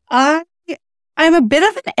 I'm a bit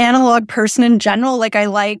of an analog person in general. Like I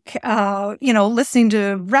like, listening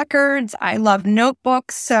to records. I love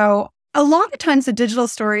notebooks. So a lot of times the digital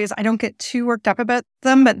stories, I don't get too worked up about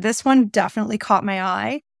them, but this one definitely caught my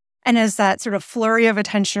eye. And as that sort of flurry of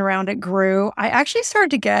attention around it grew, I actually started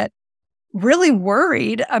to get really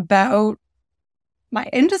worried about my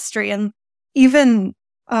industry and even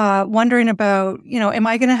wondering about, am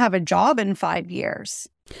I going to have a job in 5 years?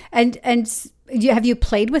 And have you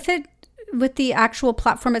played with it, with the actual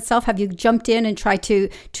platform itself? Have you jumped in and tried to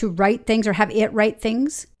write things or have it write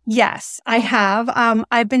things? Yes, I have.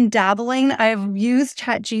 I've been dabbling. I've used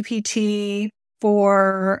ChatGPT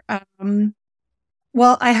for, I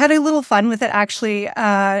had a little fun with it, actually.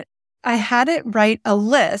 I had it write a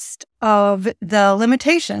list of the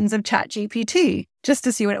limitations of ChatGPT just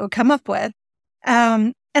to see what it would come up with.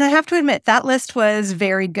 And I have to admit, that list was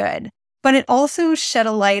very good, but it also shed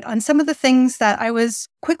a light on some of the things that I was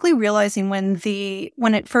quickly realizing when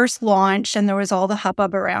it first launched and there was all the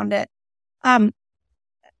hubbub around it.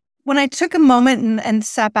 When I took a moment and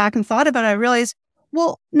sat back and thought about it, I realized,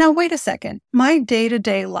 well, now wait a second. My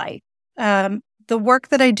day-to-day life, the work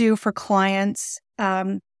that I do for clients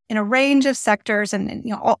in a range of sectors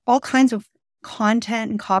and all kinds of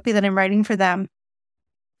content and copy that I'm writing for them,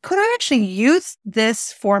 could I actually use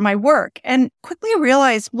this for my work? And quickly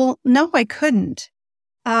realized, well, no, I couldn't.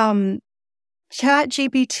 ChatGPT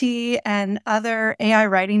and other AI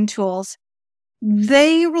writing tools,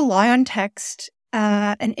 they rely on text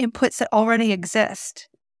and inputs that already exist.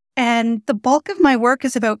 And the bulk of my work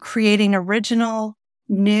is about creating original,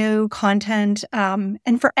 new content.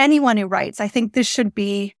 And for anyone who writes, I think this should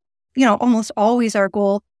be, almost always our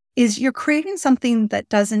goal is you're creating something that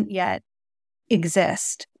doesn't yet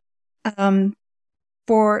exist.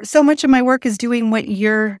 For so much of my work is doing what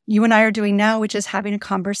you and I are doing now, which is having a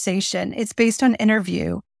conversation. It's based on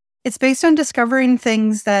interview. It's based on discovering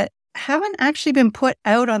things that haven't actually been put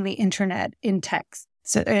out on the internet in text,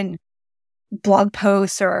 so in blog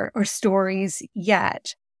posts or stories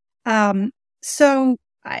yet. So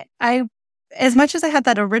I, as much as I had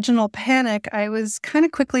that original panic, I was kind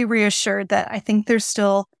of quickly reassured that I think there's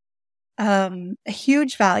still a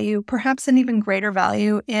huge value, perhaps an even greater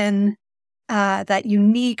value in that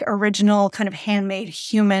unique, original, kind of handmade,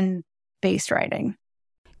 human-based writing.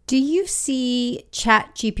 Do you see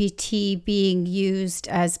ChatGPT being used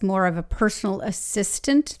as more of a personal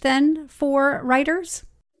assistant then for writers?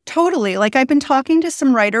 Totally. Like I've been talking to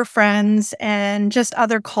some writer friends and just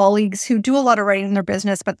other colleagues who do a lot of writing in their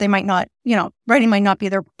business, but they might not, writing might not be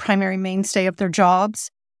their primary mainstay of their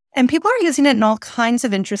jobs. And people are using it in all kinds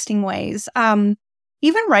of interesting ways.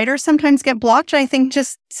 Even writers sometimes get blocked. I think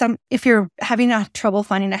just if you're having trouble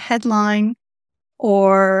finding a headline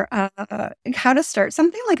or how to start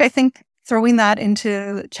something, like I think throwing that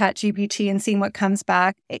into ChatGPT and seeing what comes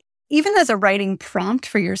back, even as a writing prompt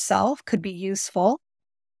for yourself, could be useful.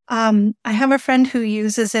 I have a friend who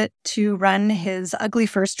uses it to run his ugly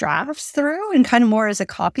first drafts through and kind of more as a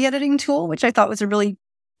copy editing tool, which I thought was a really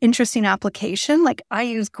interesting application. Like I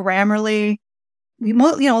use Grammarly. A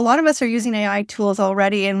lot of us are using AI tools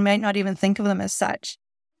already and might not even think of them as such.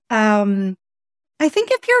 I think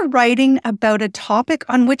if you're writing about a topic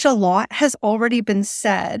on which a lot has already been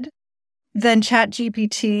said, then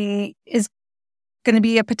ChatGPT is going to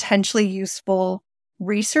be a potentially useful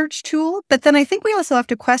research tool. But then I think we also have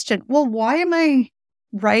to question, well, why am I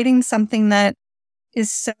writing something that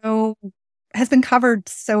has been covered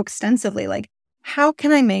so extensively? Like, how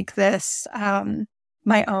can I make this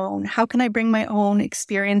my own? How can I bring my own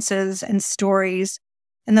experiences and stories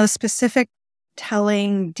and those specific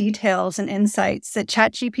telling details and insights that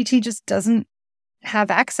ChatGPT just doesn't have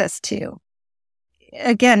access to?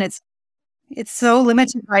 Again, it's so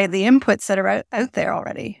limited by the inputs that are out there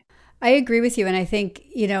already. I agree with you. And I think,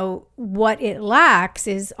 what it lacks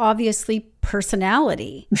is obviously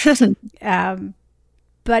personality.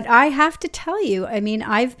 But I have to tell you, I mean,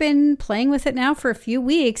 I've been playing with it now for a few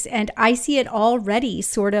weeks, and I see it already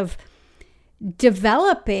sort of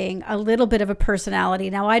developing a little bit of a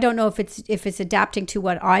personality. Now, I don't know if it's adapting to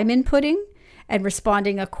what I'm inputting and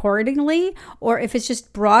responding accordingly, or if it's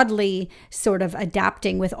just broadly sort of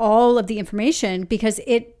adapting with all of the information, because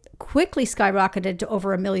it quickly skyrocketed to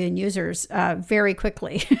over 1 million users very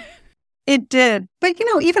quickly. It did. But,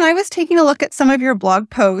 even I was taking a look at some of your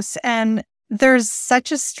blog posts, and there's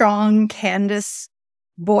such a strong Candace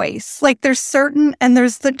voice. Like there's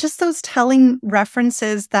just those telling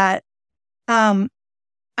references that I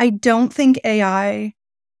don't think AI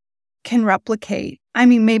can replicate. I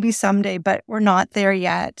mean, maybe someday, but we're not there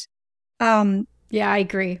yet. Yeah, I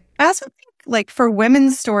agree. I also think, like, for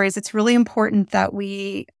women's stories, it's really important that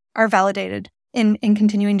we are validated in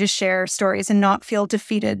continuing to share stories and not feel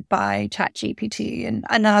defeated by ChatGPT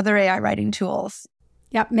and other AI writing tools.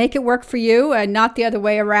 Yeah, make it work for you and not the other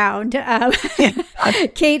way around.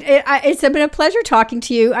 Kate, it's been a pleasure talking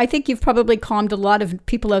to you. I think you've probably calmed a lot of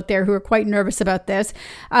people out there who are quite nervous about this.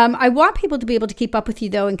 I want people to be able to keep up with you,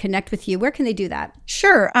 though, and connect with you. Where can they do that?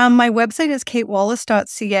 Sure. My website is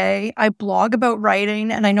katewallace.ca. I blog about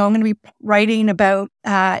writing, and I know I'm going to be writing about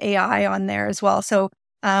AI on there as well. So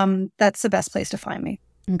that's the best place to find me.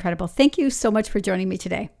 Incredible. Thank you so much for joining me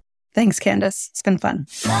today. Thanks, Candace. It's been fun.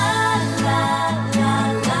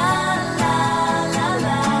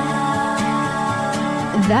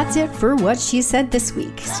 That's it for What She Said this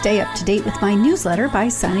week. Stay up to date with my newsletter by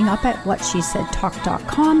signing up at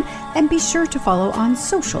whatshesaidtalk.com, and be sure to follow on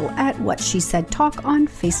social at What She Said Talk on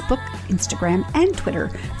Facebook, Instagram, and Twitter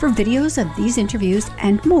for videos of these interviews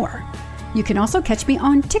and more. You can also catch me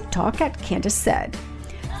on TikTok at Candace Said.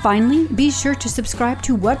 Finally, be sure to subscribe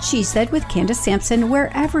to What She Said with Candace Sampson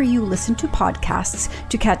wherever you listen to podcasts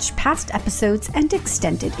to catch past episodes and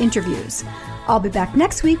extended interviews. I'll be back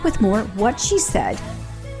next week with more What She Said.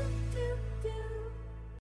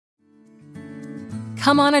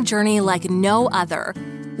 Come on a journey like no other,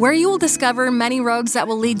 where you will discover many roads that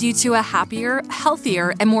will lead you to a happier,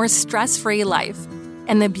 healthier, and more stress-free life.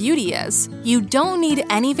 And the beauty is, you don't need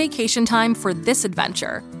any vacation time for this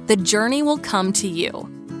adventure. The journey will come to you.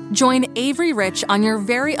 Join Avery Rich on your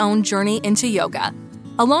very own journey into yoga.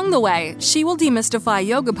 Along the way, she will demystify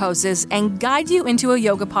yoga poses and guide you into a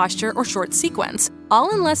yoga posture or short sequence, all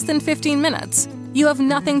in less than 15 minutes. You have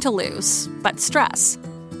nothing to lose but stress.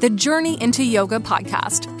 The Journey into Yoga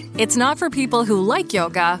podcast. It's not for people who like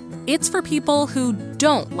yoga, it's for people who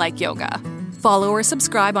don't like yoga. Follow or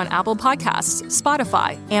subscribe on Apple Podcasts,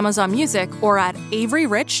 Spotify, Amazon Music, or at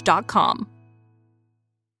averyrich.com.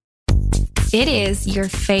 It is your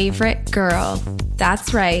favorite girl.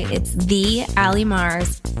 That's right, it's the Allie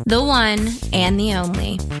Mars, the one and the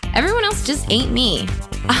only. Everyone else just ain't me.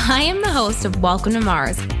 I am the host of Welcome to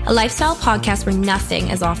Mars, a lifestyle podcast where nothing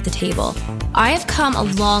is off the table. I have come a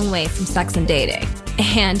long way from sex and dating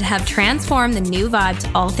and have transformed the new vibe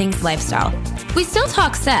to all things lifestyle. We still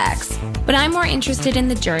talk sex, but I'm more interested in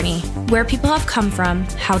the journey, where people have come from,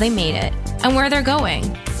 how they made it, and where they're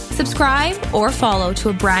going. Subscribe or follow to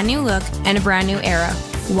a brand new look and a brand new era.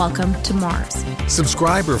 Welcome to Mars.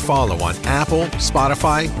 Subscribe or follow on Apple,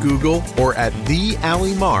 Spotify, Google, or at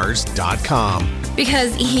theallymars.com.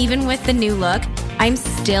 Because even with the new look, I'm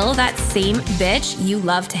still that same bitch you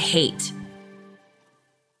love to hate.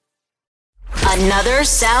 Another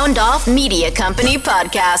Sound Off Media Company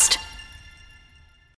podcast.